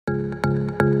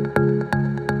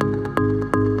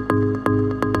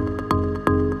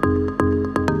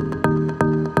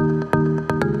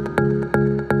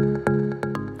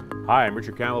Hi, I'm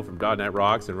Richard Campbell from .NET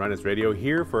Rocks and Runners Radio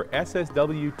here for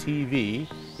SSW TV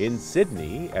in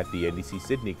Sydney at the NDC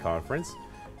Sydney conference.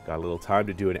 Got a little time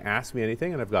to do an Ask Me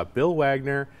Anything, and I've got Bill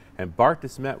Wagner and Bart De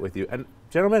Smet with you. And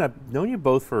gentlemen, I've known you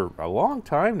both for a long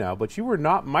time now, but you were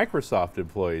not Microsoft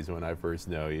employees when I first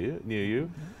knew you.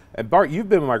 Mm-hmm. And Bart, you've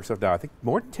been with Microsoft now, I think,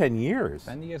 more than 10 years.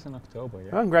 10 years in October, yeah.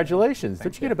 Oh, congratulations.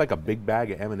 Don't you get like a big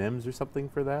bag of M&Ms or something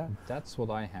for that? That's what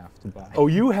I have to buy. Oh,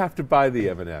 you have to buy the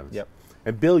M&Ms? Yep.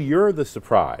 And Bill, you're the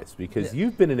surprise because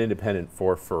you've been an independent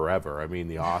for forever. I mean,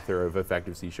 the author of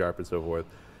Effective C# and so forth.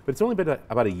 But it's only been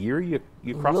about a year you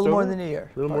crossed over? A little more than a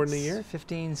year. A little more than a year?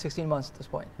 15, 16 months at this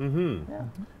point. Mm-hmm. Yeah.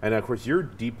 And of course, you're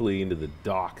deeply into the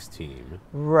docs team.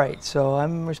 Right. So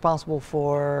I'm responsible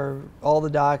for all the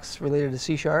docs related to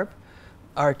C#.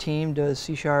 Our team does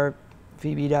C#,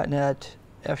 VB.NET,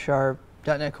 F#,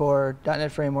 .NET Core,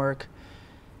 .NET Framework.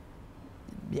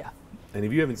 Yeah. And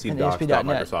if you haven't seen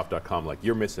docs.microsoft.com, like,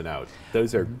 you're missing out.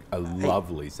 Those are a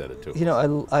lovely set of tools. You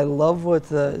know, I love what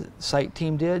the site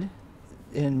team did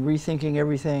in rethinking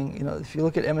everything. You know, if you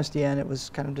look at MSDN, it was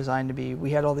kind of designed to be, we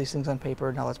had all these things on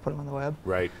paper, now let's put them on the web.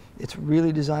 Right. It's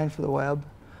really designed for the web.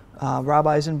 Rob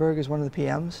Eisenberg is one of the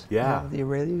PMs. Yeah. The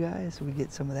Aurelia guys, so we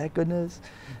get some of that goodness,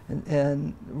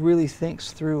 and really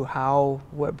thinks through how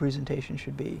web presentation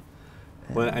should be.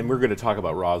 Well, and we're going to talk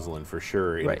about Rosalind for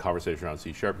sure in the Right. conversation around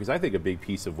C#, because I think a big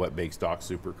piece of what makes docs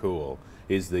super cool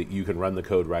is that you can run the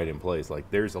code right in place. Like,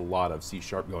 there's a lot of C#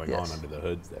 going on under the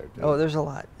hoods there, too. Oh, there's a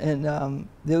lot. And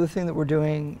the other thing that we're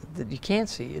doing that you can't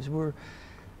see is we're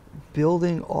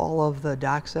building all of the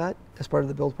doc set as part of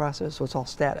the build process, so it's all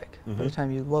static by the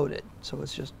time you load it. So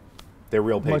it's just they're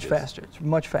real pages. much faster. It's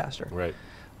much faster. Right.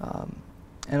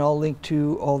 And I'll link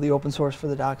to all the open source for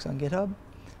the docs on GitHub.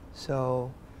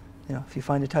 So, you know, if you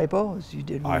find a typo, as you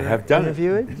did when you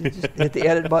interviewed it, you just hit the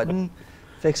edit button,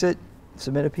 fix it,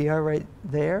 submit a PR right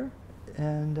there,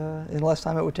 and in less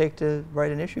time it would take to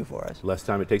write an issue for us. Less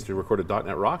time it takes to record a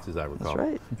 .NET Rocks, as I recall.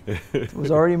 That's right. It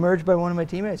was already merged by one of my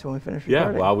teammates when we finished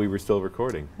recording. Yeah, while we were still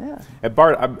recording. Yeah. And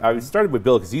Bart, I started with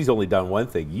Bill because he's only done one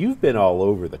thing. You've been all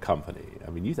over the company.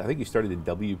 I mean, I think you started in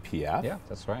WPF. Yeah,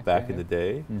 that's right. Back in the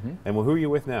day. And well, who are you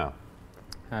with now?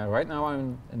 Right now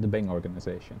I'm in the Bing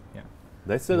organization, yeah.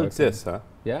 That still exists, huh?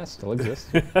 Yeah, it still exists.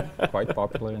 Quite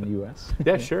popular in the US.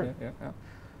 Yeah, sure.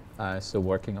 Still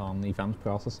working on event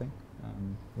processing,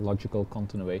 logical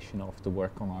continuation of the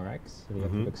work on RX,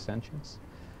 reactive extensions.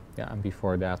 Yeah, and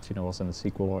before that, you know, I was in the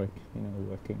SQL org, you know,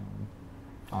 working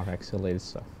on RX related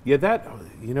stuff. Yeah, that,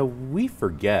 you know, we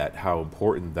forget how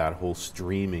important that whole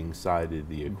streaming side of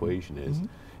the equation is.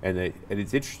 And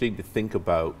it's interesting to think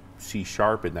about C#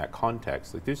 in that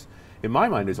context. Like, there's, in my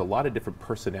mind, there's a lot of different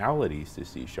personalities to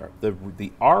C#.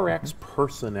 The RX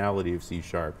personality of C#,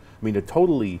 I mean, a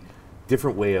totally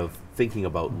different way of thinking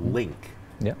about Link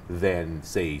than,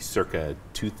 say, circa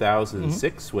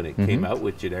 2006 when it came out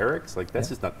with generics. Like, that's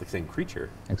just not the same creature.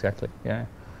 Exactly, yeah.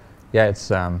 Yeah,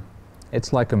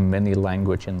 it's like a mini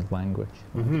language in the language,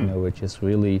 like, you know, which is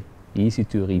really easy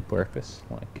to repurpose.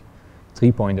 Like,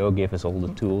 3.0 gave us all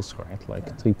the tools, right?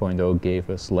 Like 3.0 gave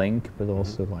us Link, but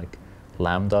also like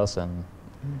lambdas and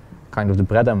kind of the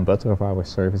bread and butter of our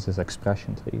service is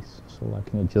expression trees. So,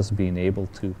 like, you know, just being able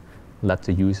to let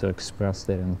the user express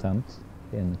their intent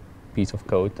in a piece of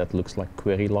code that looks like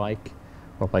query-like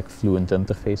or like fluent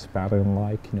interface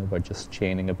pattern-like, you know, by just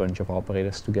chaining a bunch of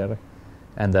operators together.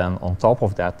 And then on top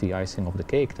of that, the icing of the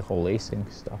cake, the whole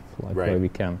async stuff, like where we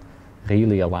can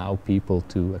really allow people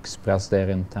to express their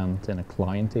intent in a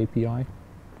client API,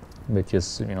 which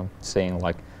is, you know, saying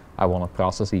like, I want to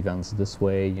process events this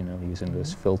way, you know, using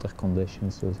those filter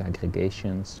conditions, those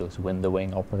aggregations, those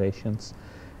windowing operations,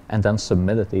 and then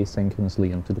submit it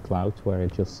asynchronously into the cloud where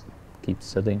it just keeps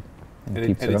sitting and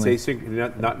keeps running. It's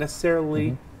asynchronous, not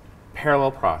necessarily parallel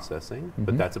processing,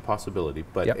 but that's a possibility,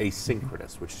 but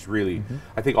asynchronous, which is really,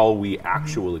 I think all we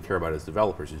actually care about as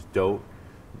developers is don't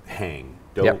hang,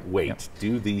 don't wait,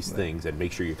 do these things and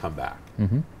make sure you come back.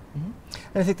 And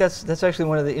I think that's actually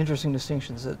one of the interesting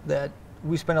distinctions that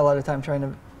we spend a lot of time trying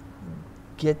to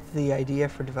get the idea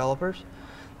for developers.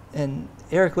 And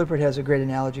Eric Lippert has a great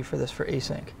analogy for this for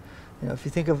async. You know, if you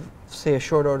think of, say, a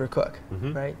short order cook,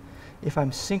 right? If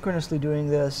I'm synchronously doing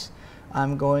this,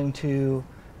 I'm going to, you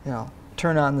know,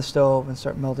 turn on the stove and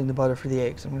start melting the butter for the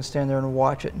eggs. I'm going to stand there and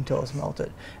watch it until it's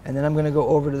melted. And then I'm going to go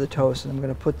over to the toast and I'm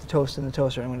going to put the toast in the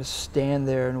toaster and I'm going to stand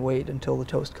there and wait until the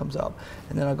toast comes up.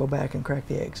 And then I'll go back and crack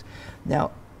the eggs.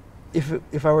 Now,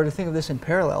 if I were to think of this in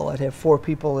parallel, I'd have 4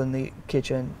 people in the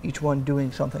kitchen, each one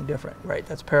doing something different, right?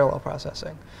 That's parallel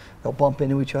processing. They'll bump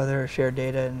into each other, share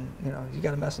data, and, you know, you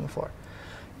got a mess on the floor.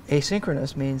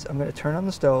 Asynchronous means I'm going to turn on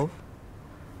the stove,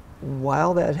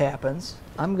 while that happens,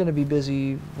 I'm going to be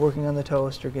busy working on the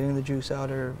toast or getting the juice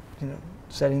out or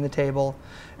setting the table,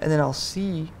 and then I'll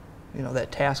see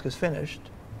that task is finished.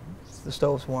 The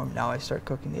stove's warm. Now I start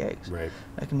cooking the eggs. Right.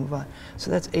 I can move on. So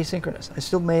that's asynchronous. I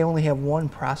still may only have one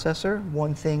processor,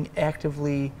 one thing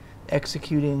actively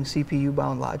executing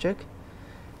CPU-bound logic,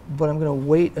 but I'm going to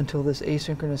wait until this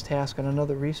asynchronous task on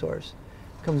another resource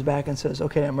comes back and says,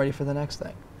 okay, I'm ready for the next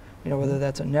thing. Whether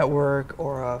that's a network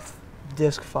or a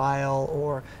disk file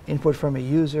or input from a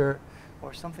user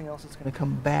or something else that's going to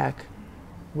come back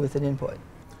with an input.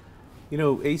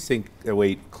 Async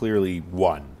await clearly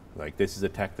won. Like, this is a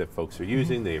tech that folks are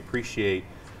using, they appreciate,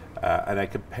 and I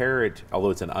compare it, although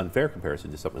it's an unfair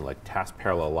comparison, to something like Task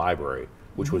Parallel Library,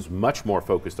 which was much more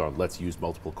focused on let's use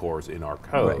multiple cores in our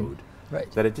code,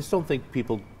 that I just don't think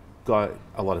people got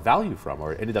a lot of value from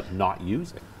or ended up not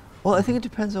using. Well, I think it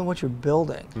depends on what you're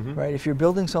building, right? If you're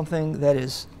building something that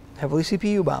is heavily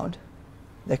CPU bound,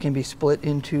 that can be split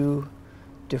into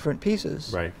different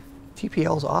pieces,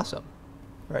 TPL is awesome,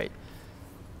 right?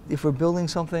 If we're building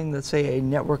something that's, say, a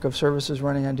network of services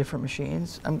running on different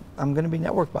machines, I'm going to be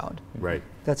network bound. Right.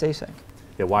 That's async.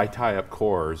 Yeah, why tie up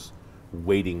cores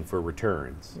waiting for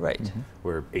returns? Right.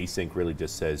 Where async really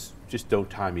just says, just don't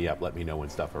tie me up, let me know when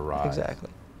stuff arrives.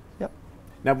 Exactly. Yep.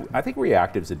 Now, I think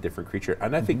reactive is a different creature,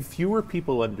 and I think fewer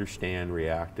people understand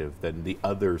reactive than the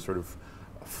other sort of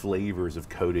flavors of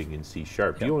coding in C#.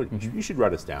 You should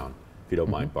run us down, if you don't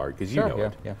mind, Bart, because you know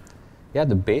it. Yeah,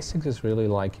 the basics is really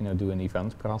like doing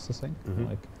event processing,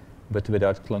 but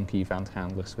without clunky event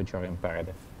handlers, which are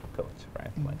imperative codes,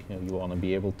 right? Like you want to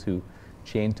be able to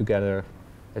chain together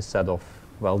a set of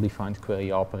well-defined query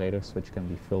operators, which can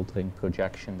be filtering,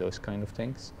 projection, those kind of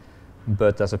things.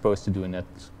 But as opposed to doing it,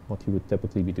 what you would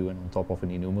typically be doing on top of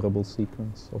an enumerable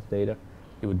sequence of data,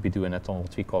 you would be doing it on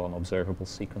what we call an observable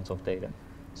sequence of data.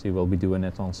 So you will be doing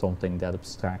it on something that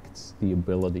abstracts the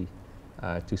ability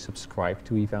to subscribe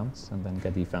to events and then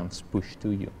get events pushed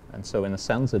to you. And so in a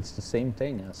sense, it's the same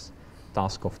thing as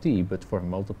task of T, but for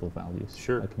multiple values.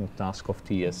 Sure. Like task of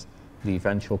T is the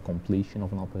eventual completion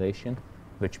of an operation,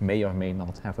 which may or may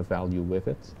not have a value with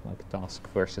it, like task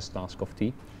versus task of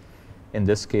T. In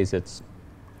this case, it's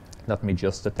let me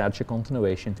just attach a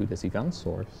continuation to this event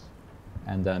source,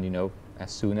 and then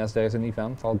as soon as there's an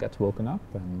event, I'll get woken up,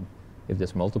 and if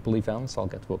there's multiple events, I'll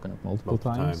get woken up multiple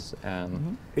times.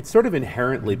 And it's sort of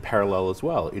inherently parallel as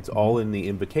well. It's all in the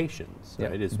invocations,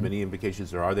 right? As many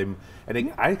invocations there are. And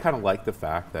I kind of like the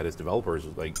fact that as developers,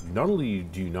 like, not only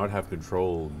do you not have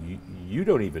control, you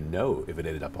don't even know if it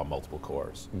ended up on multiple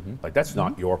cores. Like, that's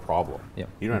not your problem.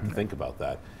 You don't have to think about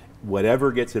that.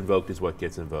 Whatever gets invoked is what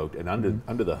gets invoked. And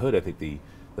under the hood, I think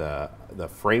the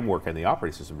framework and the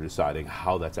operating system are deciding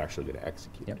how that's actually going to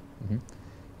execute.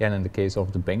 And in the case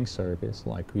of the Bing service,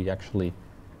 like, we actually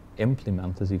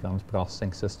implement this event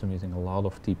processing system using a lot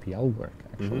of TPL work,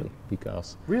 actually,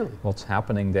 because what's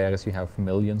happening there is you have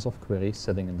millions of queries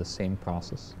sitting in the same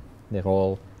process. They're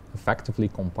all effectively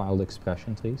compiled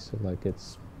expression trees, so like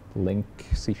it's link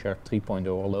C# 3.0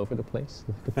 all over the place,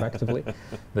 like, effectively.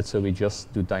 But so we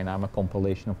just do dynamic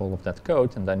compilation of all of that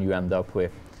code, and then you end up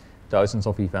with thousands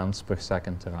of events per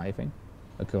second arriving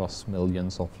across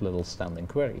millions of little standing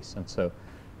queries. And so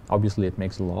obviously it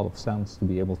makes a lot of sense to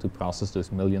be able to process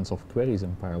those millions of queries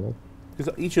in parallel.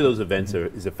 Because each of those events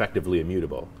is effectively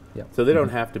immutable. So they don't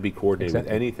have to be coordinated with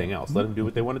anything else. Let them do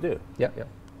what they want to do.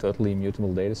 Totally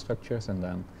immutable data structures, and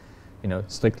then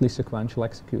strictly sequential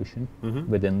execution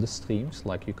within the streams.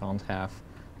 Like, you can't have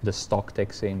the stock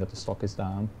tick saying that the stock is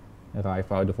down,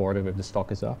 arrive out of order if the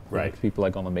stock is up. Right. Like, people are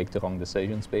going to make the wrong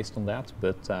decisions based on that,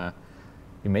 but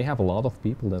you may have a lot of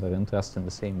people that are interested in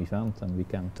the same event, and we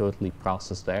can totally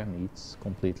process their needs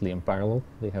completely in parallel.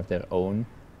 They have their own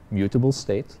mutable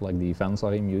state, like the events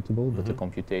are immutable, but the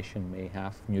computation may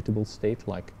have mutable state,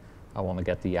 like I want to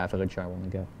get the average, I want to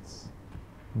get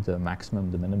the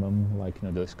maximum, the minimum, like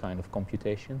those kind of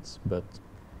computations. But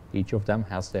each of them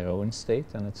has their own state,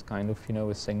 and it's kind of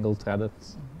a single-threaded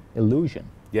illusion.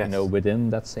 Within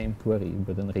that same query,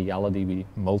 but in reality we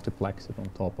multiplex it on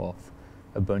top of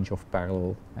a bunch of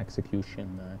parallel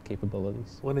execution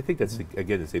capabilities. Well, and I think that's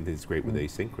again the same thing that's great with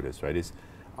asynchronous, right? Is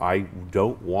I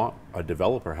don't want a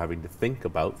developer having to think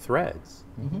about threads.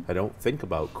 I don't think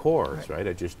about cores, right?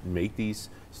 I just make these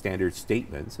standard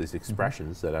statements, these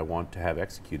expressions that I want to have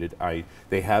executed.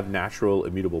 They have natural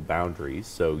immutable boundaries,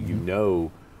 so you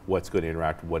know what's going to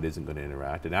interact, what isn't going to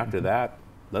interact, and after that,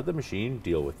 let the machine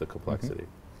deal with the complexity.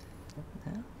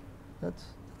 That's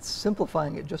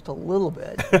simplifying it just a little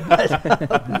bit.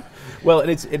 Well,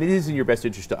 and it is in your best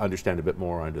interest to understand a bit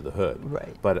more under the hood.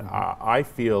 Right. But I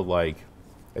feel like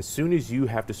as soon as you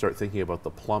have to start thinking about the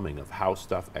plumbing of how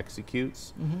stuff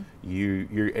executes,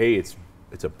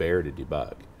 it's a bear to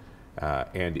debug,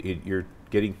 and you're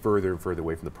getting further and further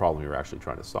away from the problem you're actually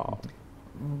trying to solve.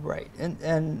 Right,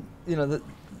 and you know,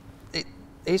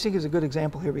 async is a good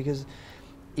example here because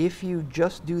if you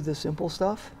just do the simple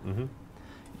stuff,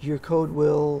 your code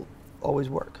will always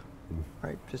work,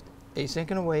 right? Just async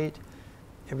and await.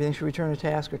 Everything should return a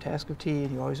task or task of T,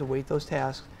 and you always await those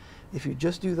tasks. If you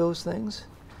just do those things,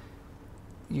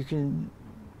 you can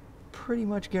pretty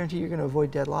much guarantee you're going to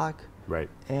avoid deadlock, right?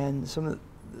 And some of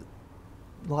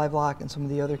the live lock and some of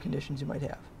the other conditions you might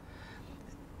have.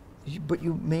 But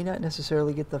you may not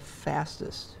necessarily get the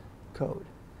fastest code.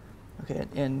 Okay,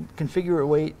 and configure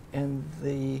await and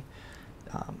the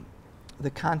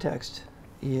context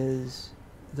is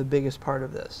the biggest part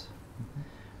of this.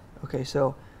 Okay,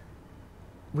 so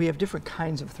we have different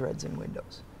kinds of threads in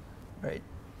Windows, right?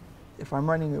 If I'm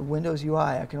running a Windows UI,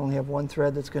 I can only have one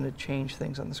thread that's going to change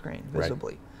things on the screen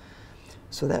visibly. Right.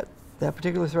 So that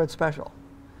particular thread's special.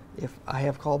 If I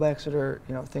have callbacks that are,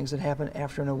 you know, things that happen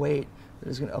after an await that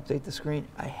is going to update the screen,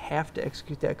 I have to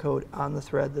execute that code on the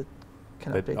thread that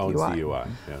can update the UI.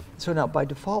 Yeah. So now by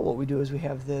default what we do is we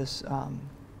have this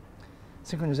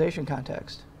synchronization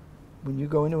context. When you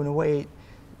go into an await,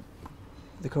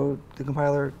 the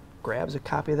compiler grabs a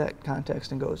copy of that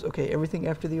context and goes, okay, everything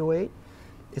after the await,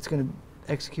 it's going to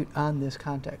execute on this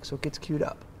context, so it gets queued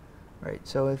up, right?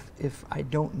 So if I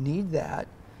don't need that,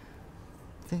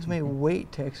 things may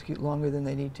wait to execute longer than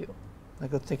they need to.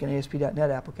 Like let's take an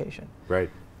ASP.NET application. Right.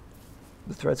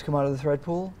 The threads come out of the thread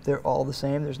pool, they're all the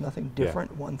same, there's nothing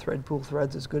different. One thread pool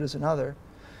thread's as good as another.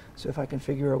 So if I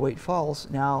configure await false,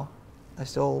 now I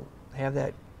still have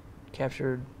that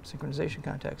captured synchronization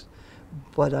context,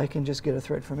 but I can just get a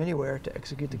thread from anywhere to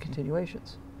execute the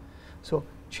continuations. So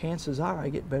chances are I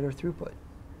get better throughput.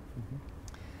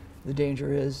 The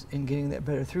danger is in getting that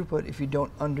better throughput if you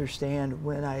don't understand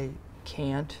when I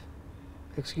can't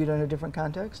execute on a different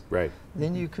context, right?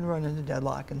 Then you can run into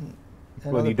deadlock and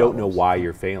well, you don't know why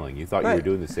you're failing. You thought you were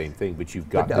doing the same thing, but you've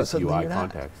got this UI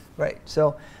context. Right.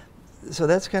 So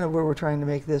that's kind of where we're trying to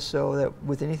make this so that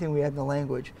with anything we add in the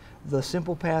language, the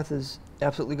simple path is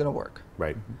absolutely going to work.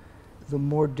 Right. The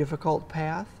more difficult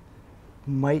path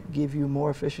might give you more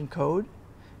efficient code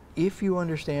if you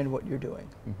understand what you're doing.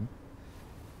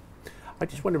 I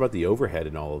just wonder about the overhead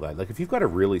and all of that. Like if you've got a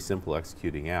really simple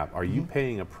executing app, are you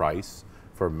paying a price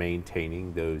for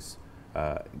maintaining those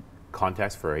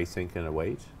contexts for async and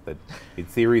await? That in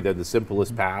theory then the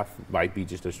simplest path might be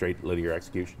just a straight linear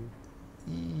execution?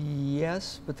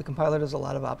 Yes, but the compiler does a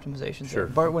lot of optimizations. Sure.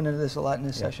 Bart went into this a lot in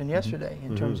his session yesterday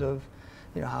in terms of,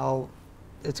 you know, how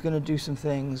it's going to do some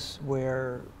things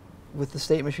where with the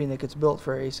state machine that gets built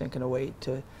for async and await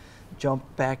to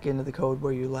jump back into the code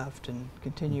where you left and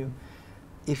continue.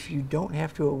 If you don't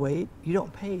have to await, you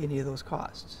don't pay any of those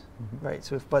costs, right?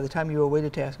 So if by the time you await a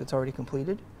task it's already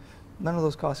completed, none of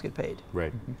those costs get paid.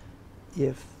 Right.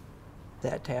 If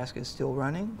that task is still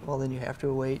running, well then you have to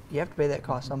await. You have to pay that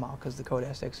cost somehow because the code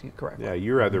has to execute correctly. Yeah,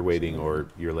 you're either waiting or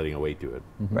you're letting await do it.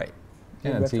 Right.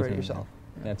 Yeah, it's even, yourself.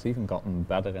 Yeah, it's even gotten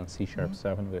better in C#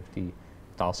 7 with the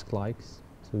task likes.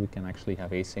 So we can actually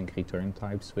have async return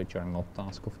types which are not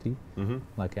task of T.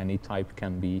 Like any type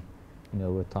can be, you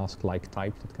know, a task-like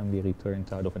type that can be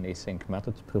returned out of an async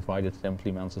method, provided it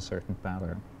implements a certain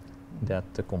pattern that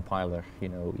the compiler, you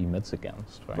know, emits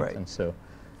against, right? And so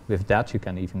with that you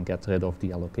can even get rid of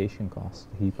the allocation cost,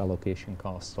 the heap allocation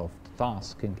cost of the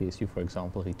task in case you, for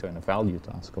example, return a value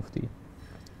task of T.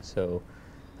 So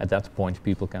at that point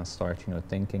people can start, you know,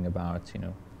 thinking about, you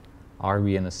know, are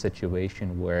we in a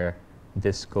situation where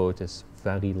this code is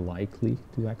very likely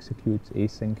to execute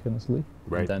asynchronously,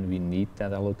 and then we need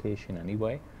that allocation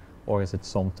anyway? Or is it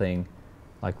something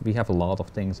like we have a lot of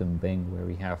things in Bing where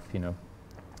we have, you know,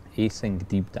 async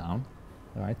deep down,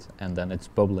 right? And then it's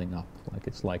bubbling up, like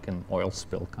it's like an oil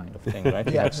spill kind of thing, right?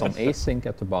 You have some async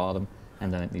at the bottom,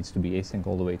 and then it needs to be async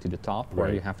all the way to the top, or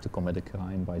you have to commit a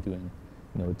crime by doing,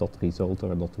 you know, dot result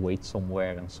or dot wait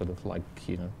somewhere and sort of like,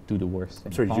 you know, do the worst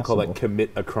thing possible. Did you call that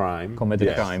commit a crime? Commit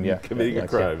a crime, yeah. Committing a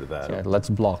crime to that. Yeah, let's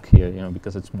block here, you know,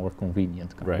 because it's more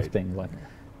convenient kind of thing, like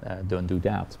don't do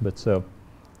that. But so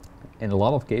in a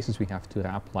lot of cases we have to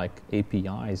wrap like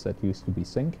APIs that used to be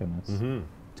synchronous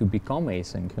to become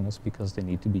asynchronous because they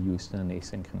need to be used in an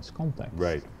asynchronous context.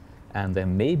 Right. And there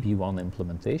may be one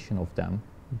implementation of them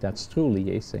that's truly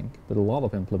async, but a lot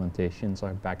of implementations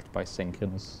are backed by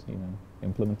synchronous, you know,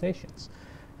 implementations.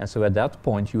 And so at that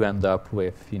point you end up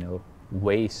with, you know,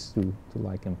 ways to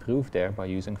like improve there by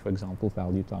using, for example,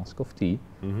 value task of T,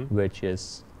 which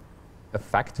is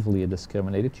effectively a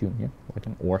discriminated union, like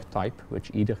an OR type,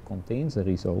 which either contains a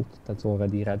result that's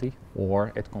already ready,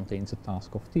 or it contains a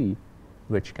task of T,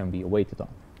 which can be awaited on.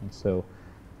 And so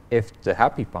if the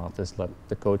happy part is that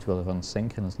the code will run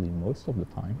synchronously most of the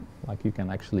time, like you can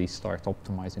actually start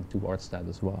optimizing towards that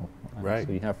as well. Right.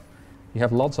 So you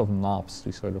have lots of knobs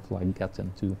to sort of like get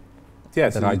into. Yeah,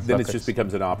 so then it just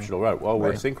becomes an optional route. Well,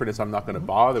 we're synchronous, I'm not going to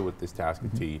bother with this task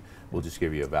of T, we'll just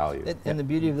give you a value. And the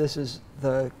beauty of this is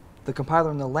the compiler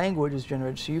and the language is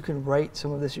generated, so you can write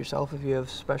some of this yourself if you have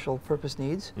special purpose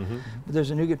needs. But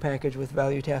there's a NuGet package with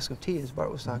value task of T, as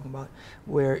Bart was talking about,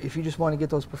 where if you just want to get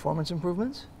those performance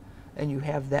improvements, and you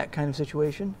have that kind of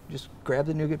situation, just grab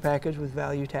the NuGet package with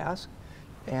value task,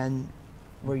 and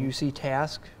where you see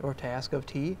task or task of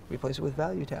T, replace it with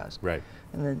value task. Right.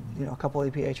 And then a couple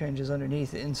API changes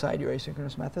underneath inside your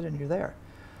asynchronous method, and you're there.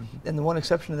 And the one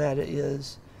exception to that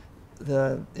is in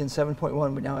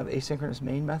 7.1 we now have asynchronous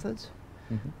main methods,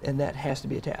 and that has to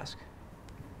be a task.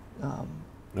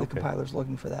 The compiler's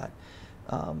looking for that.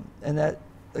 And that,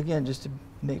 again, just to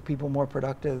make people more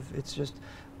productive, it's just,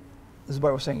 this is what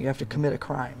I was saying, you have to commit a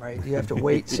crime, right? You have to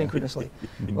wait synchronously.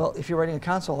 Well, if you're writing a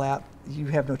console app, you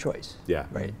have no choice. Yeah.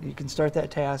 Right? You can start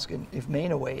that task, and if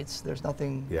main awaits, there's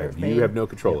nothing. Yeah, you have no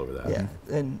control over that. Yeah,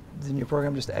 and then your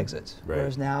program just exits. Right.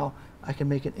 Whereas now, I can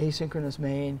make an asynchronous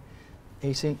main,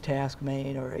 async task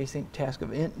main, or async task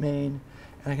of int main,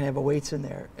 and I can have awaits in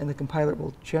there. And the compiler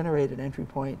will generate an entry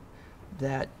point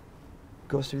that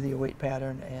goes through the await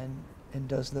pattern and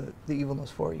does the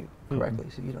evilness for you correctly,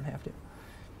 so you don't have to.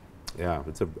 Yeah,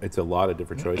 it's a lot of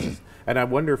different choices. And I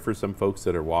wonder for some folks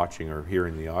that are watching or here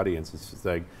in the audience, it's just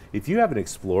like, if you haven't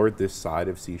explored this side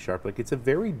of C#, like it's a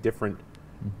very different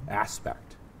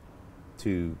aspect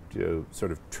to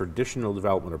sort of traditional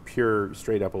development or pure,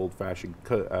 straight up old-fashioned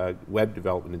web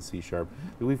development in C#.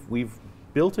 We've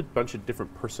built a bunch of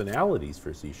different personalities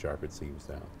for C#, it seems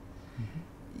now.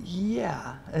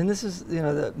 Yeah, and this is,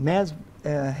 Mads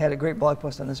had a great blog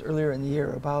post on this earlier in the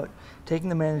year about taking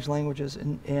the managed languages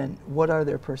and what are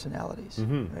their personalities,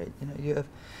 right? You have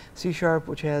C#,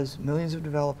 which has millions of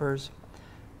developers.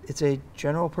 It's a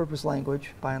general purpose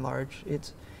language, by and large.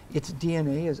 Its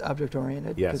DNA is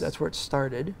object-oriented, because that's where it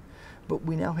started. But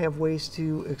we now have ways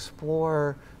to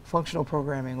explore functional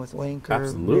programming with LINQ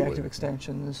or reactive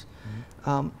extensions.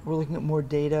 We're looking at more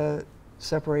data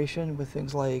separation with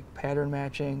things like pattern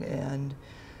matching and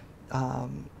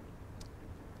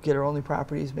getter-only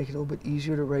properties, make it a little bit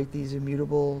easier to write these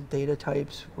immutable data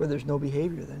types where there's no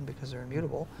behavior then because they're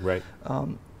immutable. Right.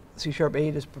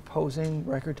 C#8 is proposing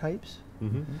record types,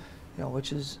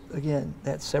 which is, again,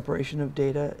 that separation of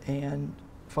data and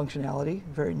functionality,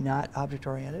 very not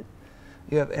object-oriented.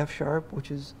 You have F#, which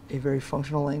is a very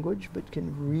functional language, but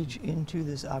can reach into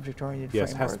this object-oriented framework.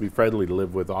 Yes, it has to be friendly to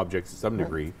live with objects to some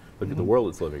degree. Look at the world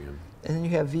it's living in. And then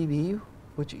you have VB,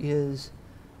 which is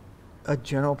a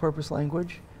general-purpose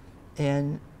language,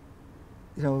 and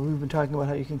we've been talking about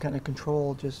how you can kind of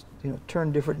control, just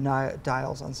turn different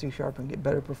dials on C# and get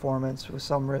better performance with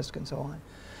some risk and so on.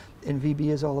 And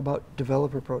VB is all about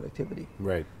developer productivity.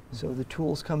 Right. So the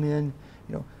tools come in.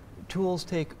 Tools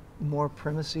take more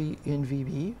primacy in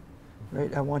VB,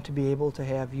 right? I want to be able to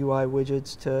have UI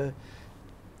widgets to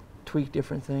tweak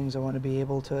different things. I want to be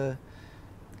able to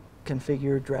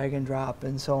configure drag and drop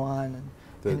and so on.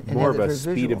 And more of a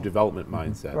speed of development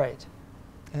mindset. Right.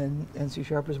 And C#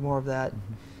 is more of that.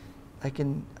 I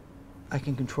can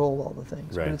control all the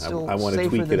things. Right. But it's still I want to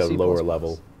tweak it at a lower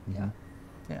level. Yeah.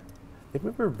 Yeah. I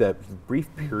remember that brief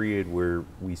period where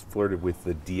we flirted with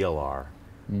the DLR.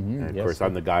 And of course,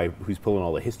 I'm the guy who's pulling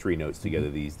all the history notes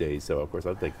together these days, so of course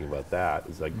I'm thinking about that.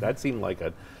 It's like that seemed like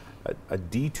a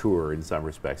detour in some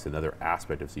respects, another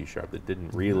aspect of C# that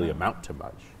didn't really amount to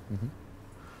much.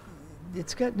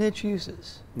 It's got niche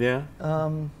uses. Yeah.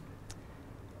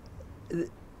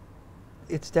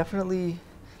 It's definitely,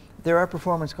 there are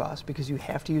performance costs because you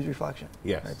have to use reflection.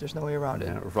 Yes. Right? There's no way around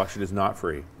it. Reflection is not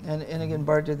free. And again,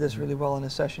 Bart did this really well in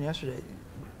his session yesterday.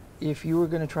 If you were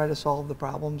going to try to solve the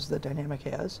problems that Dynamic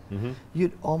has,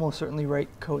 you'd almost certainly write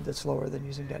code that's slower than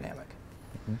using Dynamic.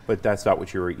 But that's not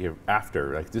what you're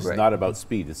after. Like, this is not about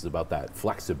speed. This is about that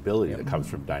flexibility that comes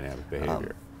from dynamic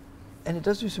behavior. And it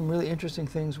does do some really interesting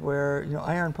things where,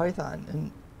 Iron Python,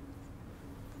 and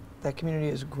that community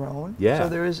has grown. Yeah. So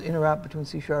there is interop between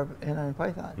C# and Iron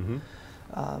Python.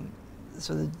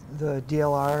 So the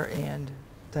DLR and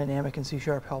Dynamic and C#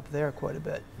 help there quite a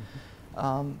bit.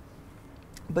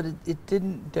 But it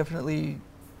didn't definitely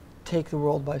take the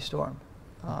world by storm.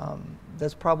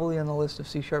 That's probably on the list of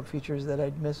C# features that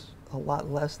I'd miss a lot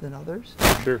less than others.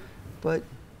 Sure. But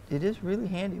it is really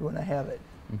handy when I have it.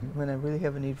 when I really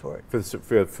have a need for it.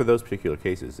 For those particular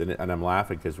cases, and I'm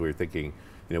laughing because we were thinking,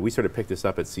 we sort of picked this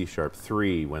up at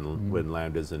C#3 when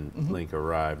Lambdas and LINQ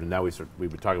arrived, and now we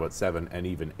would talk about 7 and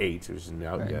even 8, which isn't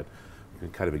out yet,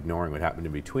 and kind of ignoring what happened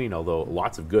in between. Although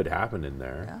lots of good happened in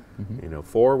there.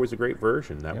 4 was a great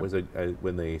version. That was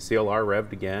when the CLR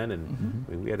revved again, and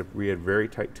we had very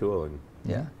tight tooling.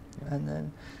 Yeah. And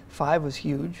then 5 was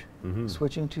huge,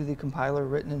 switching to the compiler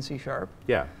written in C#.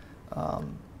 Yeah.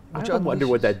 Which I wonder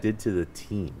what that did to the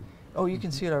team. Oh, you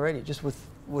can see it already, just with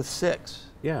 6.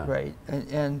 Yeah. Right.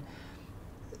 And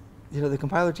the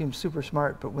compiler team's super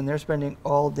smart, but when they're spending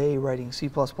all day writing C++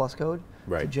 code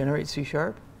to generate C#,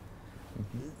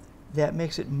 that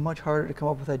makes it much harder to come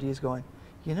up with ideas going,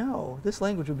 this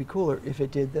language would be cooler if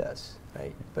it did this,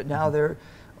 right? But now they're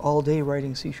all day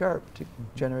writing C# to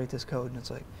generate this code, and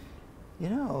it's like,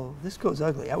 this code's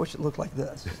ugly. I wish it looked like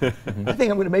this. I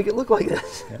think I'm going to make it look like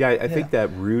this. Yeah, I think that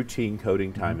routine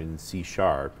coding time in C#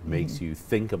 makes you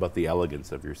think about the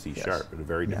elegance of your C# in a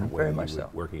very different way than you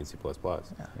would working in C++.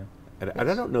 And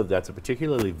I don't know if that's a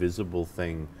particularly visible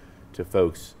thing to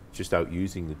folks just out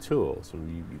using the tools.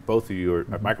 Both of you are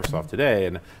at Microsoft today,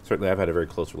 and certainly I've had a very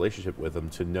close relationship with them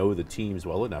to know the teams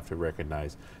well enough to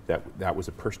recognize that that was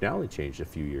a personality change a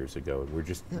few years ago, and we're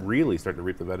just really starting to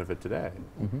reap the benefit today.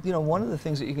 One of the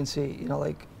things that you can see,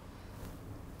 like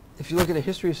if you look at a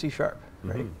history of C#,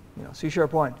 right?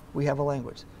 C#1, we have a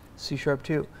language.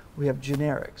 C#2, we have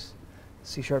generics.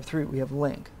 C#3, we have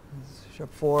LINQ.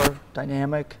 C#4,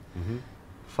 dynamic.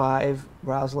 5,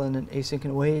 Roslyn and async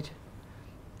and await.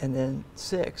 And then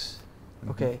 6,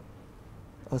 okay,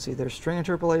 let's see, there's string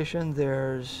interpolation,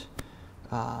 there's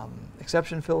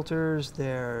exception filters,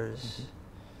 there's,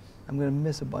 I'm going to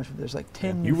miss a bunch of, there's like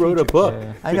 10 new You wrote a book.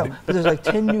 I know, but there's like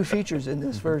 10 new features in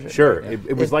this version. Sure,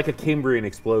 it was like a Cambrian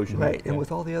explosion. Right, and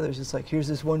with all the others, it's like, here's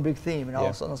this one big theme, and all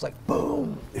of a sudden it's like,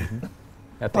 boom!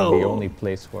 I think the only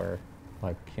place where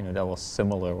that was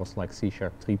similar was like C#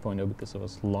 3.0, because there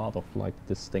was a lot of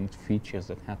distinct features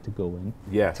that had to go in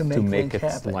to make it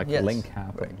happen. LINQ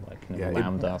happen,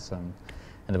 lambdas, and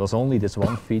there was only this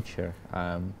one feature,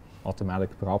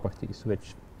 automatic properties,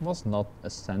 which was not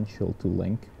essential to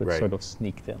LINQ, but sort of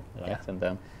sneaked in, and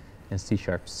then in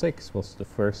C#6 was the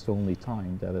first only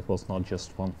time that it was not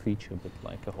just one feature, but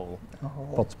a whole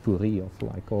potpourri of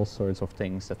all sorts of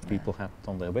things that people had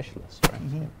on their wish list.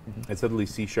 And suddenly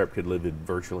C# could live in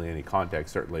virtually any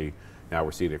context. Certainly now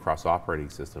we're seeing it across operating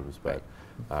systems, but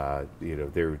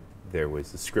there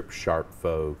was the script sharp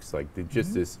folks,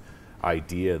 just this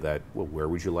idea that, well, where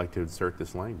would you like to insert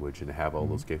this language and have all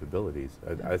those capabilities?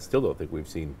 I still don't think we've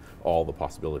seen all the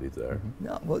possibilities there.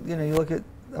 No, well, you look at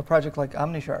a project like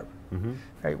OmniSharp,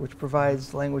 right, which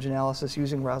provides language analysis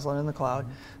using Roslyn in the cloud.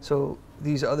 So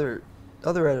these other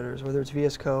editors, whether it's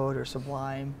VS Code or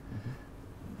Sublime,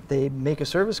 they make a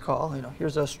service call.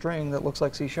 Here's a string that looks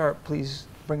like C#. Please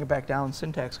bring it back down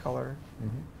syntax color,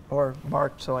 or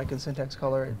marked so I can syntax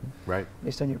color it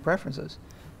based on your preferences.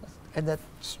 And that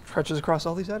stretches across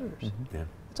all these editors. Yeah,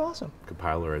 it's awesome.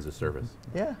 Compiler as a service.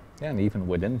 Yeah, and even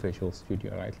within Visual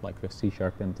Studio, right, like with C#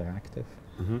 Interactive,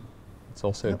 it's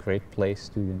also a great place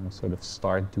to sort of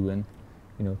start doing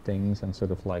things and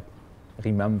sort of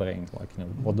remembering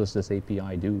what does this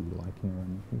API do,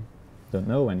 and you don't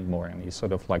know anymore, and you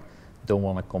sort of don't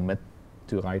want to commit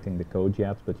to writing the code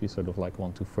yet, but you sort of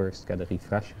want to first get a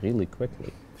refresh really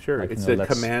quickly. Sure, it's a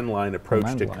command line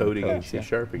approach to coding in C#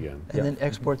 again. And then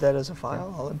export that as a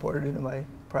file. I'll import it into my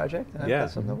project, and I've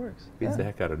got something that works. Beats the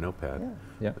heck out of Notepad.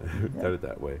 Done it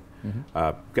that way.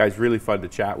 Guys, really fun to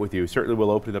chat with you. Certainly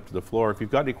we'll open it up to the floor. If you've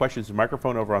got any questions, the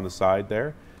microphone over on the side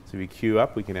there. So if you queue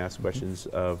up, we can ask questions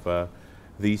of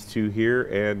these two here.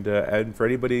 And for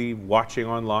anybody watching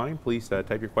online, please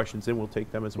type your questions in. We'll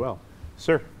take them as well.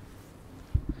 Sir.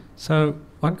 So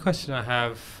one question I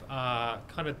have,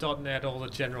 kind of .NET, all the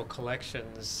general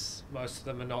collections, most of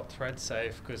them are not thread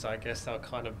safe, because I guess they were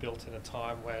kind of built in a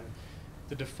time when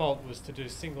the default was to do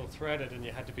single threaded and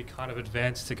you had to be kind of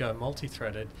advanced to go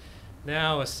multi-threaded.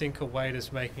 Now async await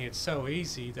is making it so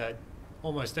easy that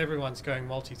almost everyone's going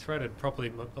multi-threaded,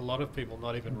 probably a lot of people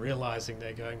not even realizing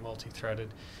they're going multi-threaded,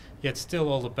 yet still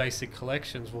all the basic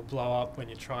collections will blow up when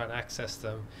you try and access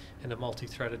them in a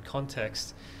multi-threaded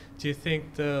context. Do you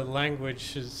think the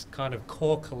language's kind of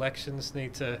core collections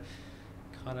need to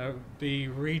kind of be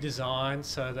redesigned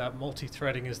so that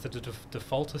multi-threading is the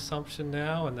default assumption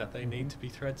now, and that they need to be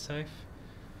thread safe?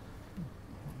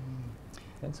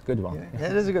 That's a good one. Yeah,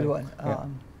 that is a good one. I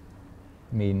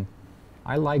mean,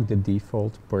 I like the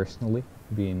default personally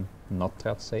being not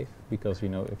thread safe, because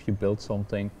if you build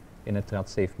something in a thread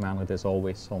safe manner, there's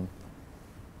always some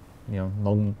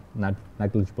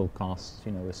non-negligible costs,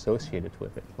 associated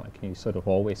with it. Like you sort of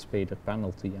always pay the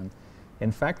penalty, and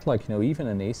in fact, like even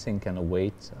in async and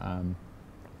await,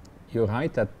 you're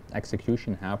right that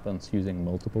execution happens using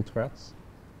multiple threads,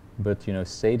 but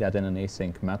say that in an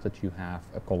async method you have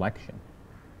a collection,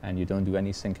 and you don't do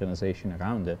any synchronization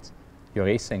around it. Your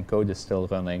async code is still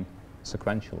running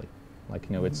sequentially. Like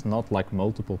it's not like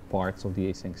multiple parts of the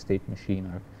async state machine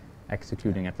are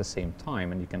executing at the same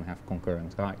time, and you can have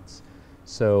concurrent writes.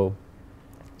 So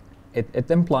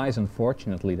it implies,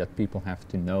 unfortunately, that people have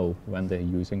to know when they're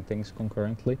using things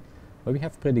concurrently. But we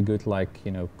have pretty good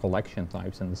collection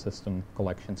types in the system,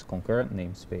 collections concurrent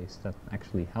namespace that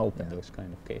actually help in those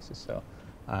kind of cases. So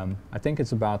I think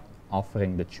it's about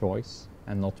offering the choice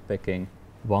and not picking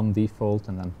one default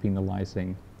and then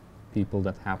penalizing people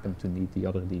that happen to need the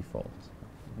other default.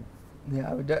 Yeah,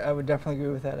 I would definitely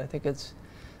agree with that. I think it's,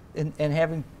 and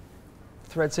having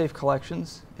thread-safe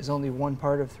collections is only one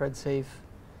part of thread-safe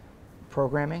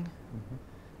programming.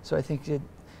 So I think it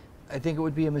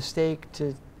would be a mistake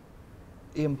to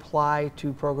imply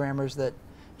to programmers that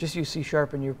just use C#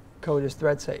 and your code is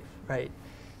thread-safe, right?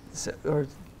 So, or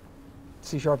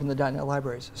C# in the .NET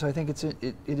libraries. So I think it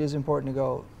is important to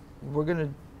go, we're going to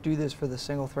do this for the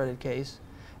single-threaded case,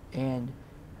 and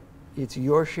it's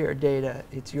your shared data,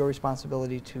 it's your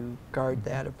responsibility to guard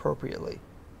that appropriately.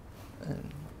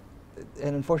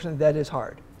 And unfortunately, that is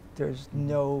hard. There's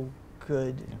no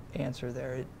good answer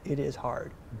there. It is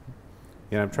hard.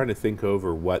 Yeah, I'm trying to think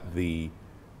over what it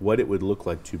would look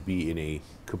like to be in a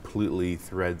completely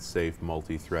thread-safe,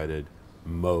 multi-threaded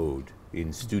mode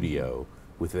in Studio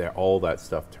with all that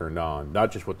stuff turned on.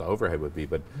 Not just what the overhead would be,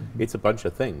 but it's a bunch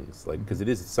of things, like because it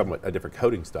is somewhat a different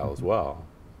coding style as well.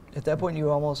 At that point,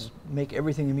 you almost make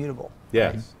everything immutable.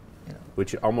 Yes. Right?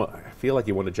 Which almost, I feel like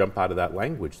you want to jump out of that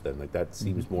language then. Like that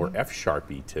seems more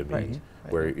F-sharpy to me, Right.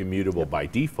 where immutable by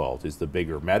default is the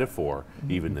bigger metaphor,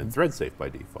 even than thread-safe by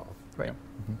default. Right.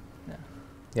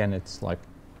 Yeah, and it's like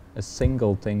a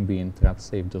single thing being thread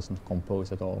safe doesn't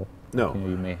compose at all. No.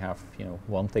 You may have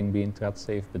one thing being thread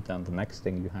safe, but then the next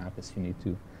thing you have is you need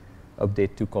to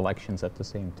update two collections at the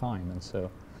same time, and so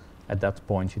at that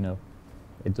point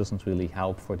it doesn't really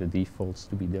help for the defaults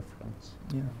to be different.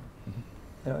 Yeah.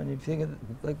 And if you think of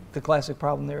like the classic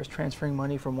problem there is transferring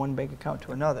money from one bank account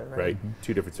to another, right? Right.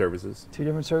 Two different services. Two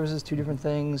different services, two different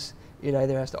things. It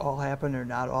either has to all happen or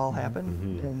not all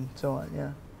happen, and so on.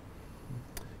 Yeah.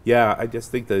 Yeah, I just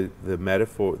think the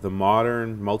metaphor, the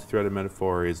modern multi-threaded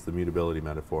metaphor is the mutability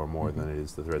metaphor more than it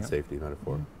is the thread safety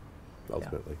metaphor,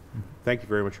 ultimately. Thank you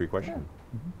very much for your question.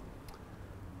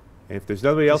 And if there's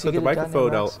nobody else at the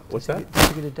microphone, what's that?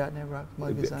 Get a .NET Rock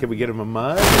mug. Can we get him a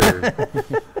mug?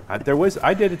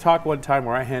 I did a talk one time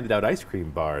where I handed out ice cream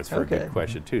bars for a good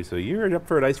question too. So you're up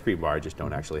for an ice cream bar, I just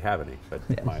don't actually have any,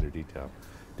 but minor detail.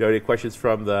 Do you have any questions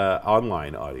from the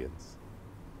online audience?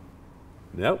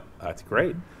 Nope, that's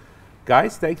great.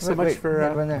 Guys, thanks so much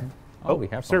for... we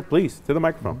have sir, please, to the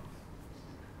microphone.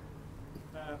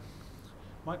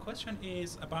 My question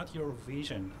is about your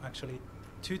vision. Actually,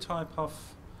 two type of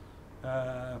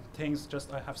things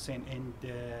just I have seen in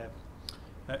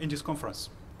this conference.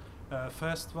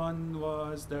 First one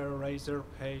was the Razor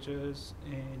pages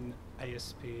in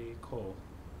ASP core.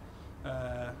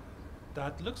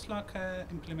 That looks like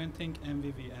implementing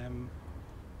MVVM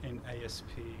in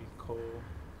ASP core.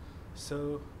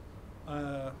 So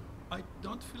I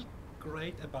don't feel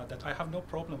great about that. I have no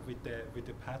problem with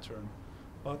the pattern,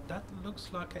 but that looks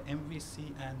like a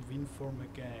MVC and WinForm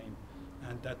again,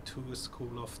 and that two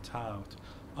school of thought.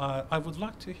 I would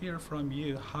like to hear from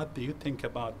you. How do you think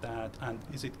about that, and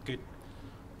is it good,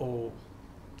 or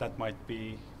that might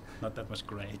be not that much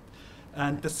great?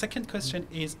 And the second question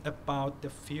is about the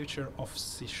future of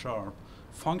C#.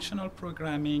 Functional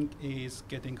programming is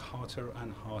getting hotter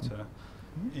and hotter.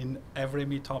 In every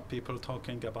meetup, people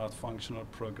talking about functional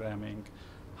programming.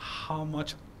 How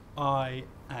much I,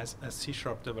 as a C#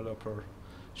 developer,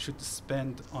 should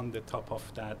spend on the top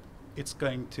of that? It's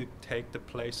going to take the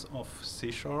place of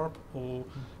C#, or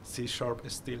C#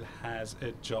 still has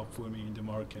a job for me in the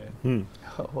market?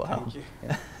 Oh, wow. Thank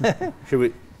you. Should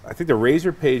we? I think the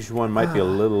Razor page one might be a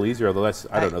little easier, although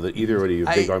I don't know that either of you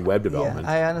are big on web development.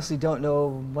 Yeah, I honestly don't know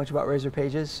much about Razor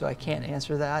pages, so I can't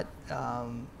answer that.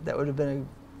 That would have been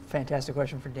a fantastic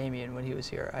question for Damien when he was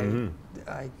here.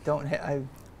 I don't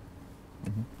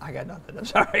I got nothing, I'm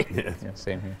sorry. Yeah,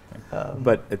 same here.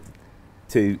 But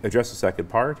to address the second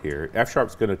part here,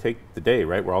 F#'s going to take the day,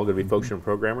 right? We're all going to be functional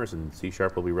programmers, and C#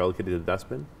 will be relegated to the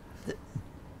dustbin?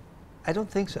 I don't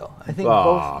think so. I think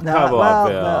both. No,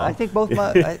 I think both.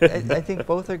 I think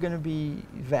both are going to be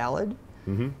valid.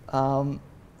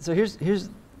 So here's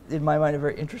in my mind, a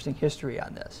very interesting history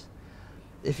on this.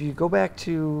 If you go back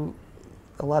to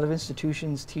a lot of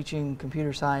institutions teaching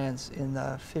computer science in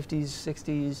the 50s,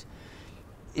 60s,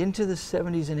 into the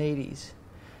 70s and 80s,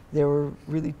 there were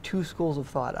really two schools of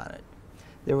thought on it.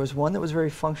 There was one that was very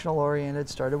functional oriented,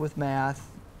 started with math,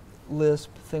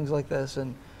 Lisp, things like this,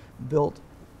 and built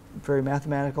very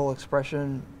mathematical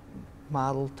expression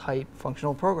model type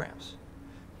functional programs.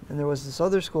 And there was this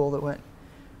other school that went,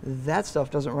 that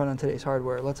stuff doesn't run on today's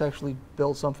hardware. Let's actually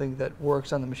build something that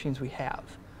works on the machines we have.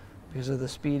 Because of the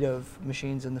speed of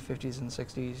machines in the 50s and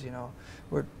 60s, you know,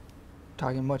 we're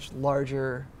talking much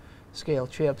larger scale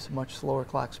chips, much slower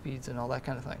clock speeds and all that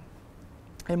kind of thing.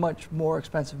 And much more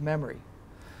expensive memory.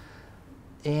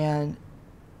 And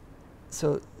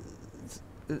so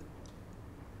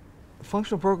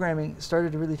functional programming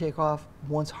started to really take off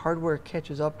once hardware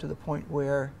catches up to the point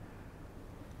where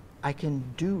I can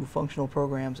do functional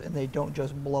programs and they don't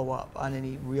just blow up on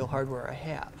any real hardware I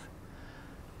have.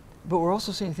 But we're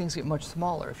also seeing things get much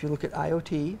smaller. If you look at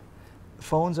IoT,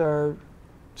 phones are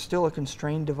still a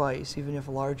constrained device, even if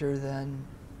larger than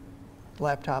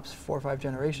laptops 4 or 5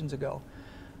 generations ago.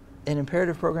 And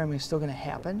imperative programming is still going to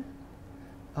happen.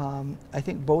 I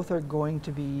think both are going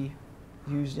to be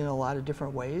used in a lot of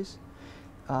different ways.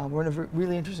 We're in a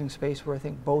really interesting space where I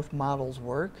think both models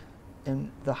work,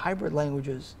 and the hybrid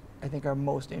languages I think are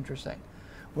most interesting,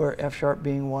 where F#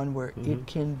 being one where it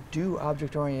can do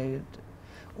object-oriented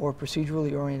or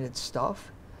procedurally oriented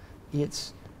stuff.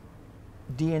 Its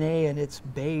DNA and its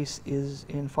base is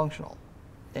in functional.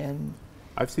 And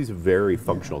I've seen some very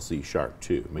functional C#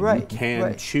 too. I mean, you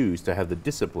can choose to have the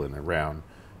discipline around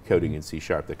coding in C#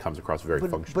 that comes across very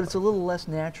functional. But it's a little less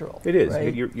natural. It is.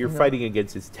 Right? You're fighting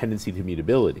against its tendency to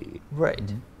mutability.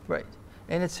 Right, right.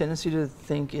 And its tendency to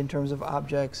think in terms of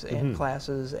objects and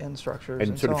classes and structures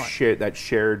and sort so of on. share that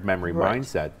shared memory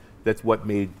mindset. That's what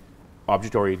made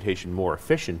object orientation more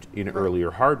efficient in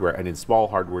earlier hardware and in small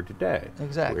hardware today.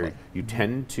 Exactly. Where you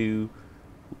tend to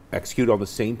execute on the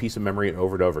same piece of memory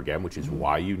over and over again, which is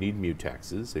why you need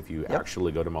mutexes if you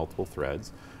actually go to multiple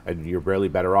threads. And you're barely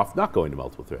better off not going to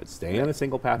multiple threads. Staying on a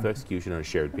single path of execution on a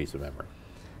shared piece of memory.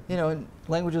 You know, in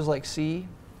languages like C,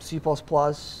 C++,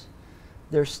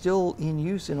 they're still in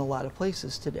use in a lot of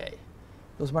places today.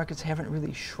 Those markets haven't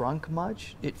really shrunk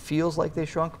much. It feels like they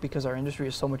shrunk because our industry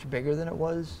is so much bigger than it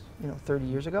was, 30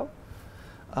 years ago.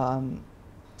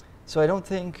 So I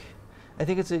think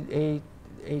it's a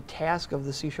task of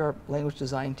the C# language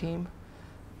design team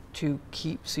to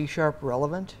keep C#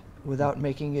 relevant without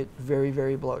making it very,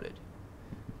 very bloated.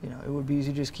 It would be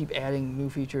easy to just keep adding new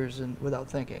features and without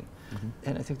thinking.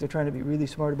 And I think they're trying to be really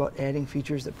smart about adding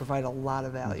features that provide a lot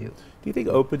of value. Do you think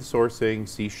open sourcing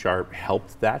C#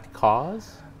 helped that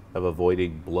cause of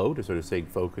avoiding bloat, or sort of staying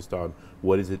focused on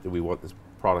what is it that we want this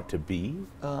product to be?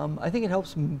 I think it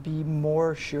helps be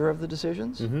more sure of the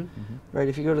decisions. Right?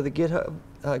 If you go to the GitHub,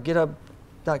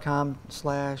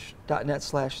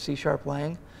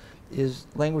 github.com/.net/C# is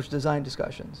language design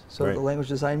discussions. So the language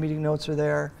design meeting notes are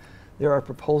there. There are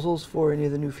proposals for any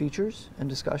of the new features and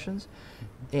discussions.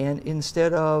 And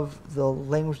instead of the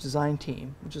language design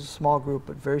team, which is a small group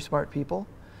but very smart people,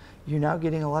 you're now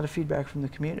getting a lot of feedback from the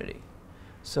community.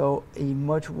 So a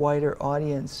much wider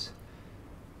audience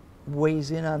weighs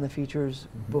in on the features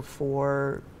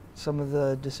before some of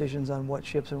the decisions on what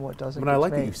ships and what doesn't. But I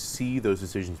like that you see those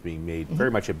decisions being made very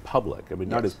much in public. I mean,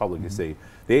 not as public as, say,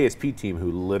 the ASP team,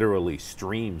 who literally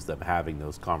streams them having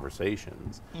those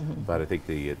conversations. But I think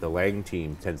the Lang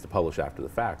team tends to publish after the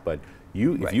fact. But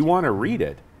if you want to read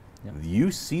it,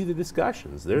 you see the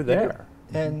discussions. They're there.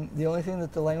 And the only thing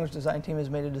that the language design team has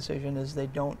made a decision is they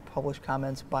don't publish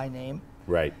comments by name.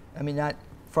 Right. I mean, not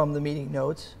from the meeting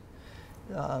notes.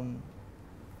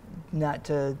 Not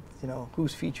to,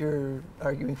 whose feature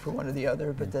arguing for one or the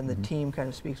other, but then the team kind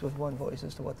of speaks with one voice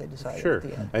as to what they decided at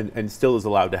the end. And still is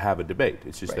allowed to have a debate.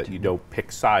 It's just that you don't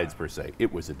pick sides per se.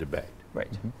 It was a debate.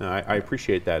 Right. I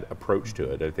appreciate that approach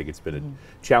to it. I think it's been a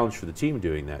challenge for the team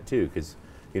doing that too, because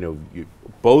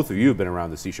both of you have been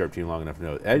around the C# team long enough to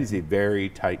know that is a very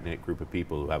tight-knit group of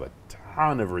people who have a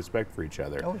ton of respect for each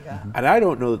other. Oh, yeah. And I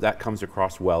don't know that comes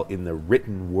across well in the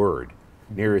written word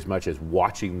near as much as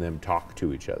watching them talk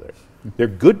to each other. They're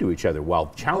good to each other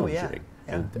while challenging,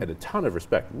 and a ton of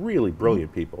respect. Really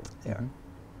brilliant people. Yeah.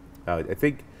 I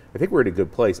think we're in a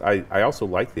good place. I also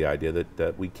like the idea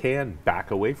that we can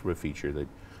back away from a feature, that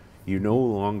you no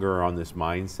longer are on this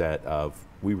mindset of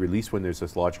we release when there's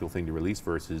this logical thing to release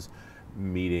versus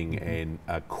meeting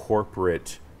a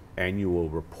corporate annual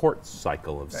report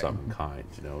cycle of some kind.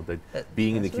 That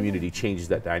being in the community changes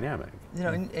that dynamic.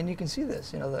 And you can see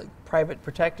this. The private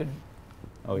protected.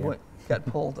 Oh yeah. got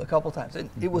pulled a couple times. And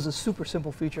it was a super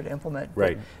simple feature to implement.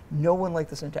 Right. No one liked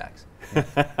the syntax.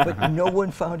 But no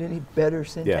one found any better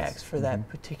syntax for that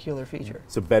particular feature.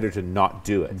 So better to not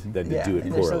do it than to do it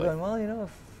and they're still poorly. going, well, you know,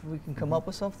 if we can come up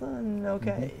with something,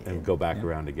 okay. And go back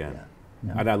around again.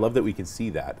 Yeah. And I love that we can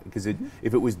see that, because if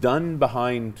it was done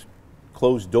behind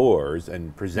closed doors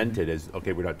and presented as,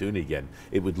 okay, we're not doing it again,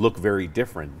 it would look very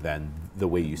different than the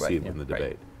way you see it in the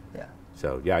debate. Yeah.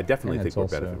 So yeah, I definitely And think we're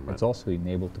better than that. it's also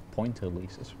enabled to point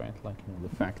releases, right? Like, you know,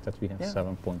 the fact that we have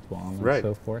 7.1 and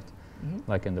so forth.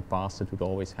 Like in the past, it would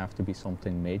always have to be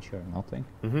something major or nothing.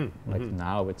 Like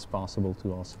now, it's possible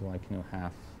to also, like, you know,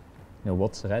 have, you know,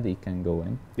 what's ready can go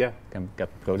in. Yeah. Can get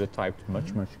prototyped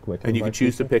much quicker. And you can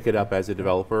choose to pick it up as a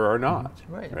developer or not.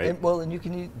 Right. Right. And, well, and you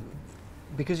can,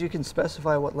 because you can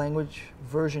specify what language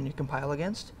version you compile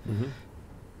against,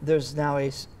 there's now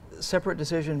a separate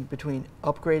decision between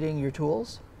upgrading your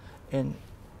tools and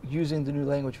using the new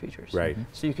language features. Right.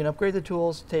 So you can upgrade the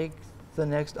tools, take the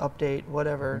next update,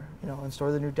 whatever, you know, and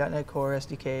store the new .NET Core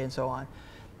SDK and so on.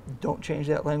 Don't change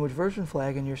that language version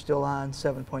flag and you're still on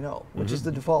 7.0, which is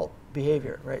the default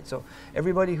behavior, right? So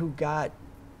everybody who got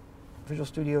Visual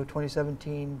Studio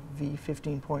 2017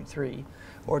 v15.3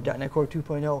 or .NET Core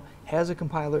 2.0 has a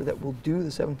compiler that will do the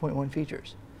 7.1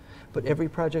 features. But every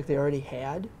project they already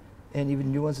had, and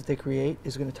even new ones that they create,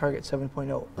 is going to target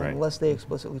 7.0 unless they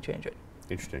explicitly change it.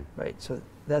 Interesting. Right, so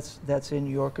that's in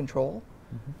your control.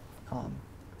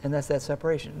 And that's that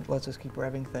separation. It lets us keep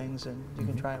revving things, and you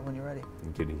can try it when you're ready.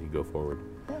 And you can go forward.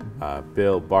 Yeah.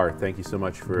 Bill, Bart, thank you so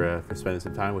much for spending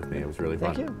some time with me. It was really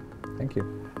fun. Thank you. Thank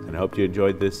you. And I hope you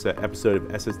enjoyed this episode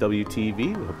of SSW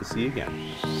TV. We hope to see you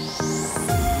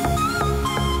again.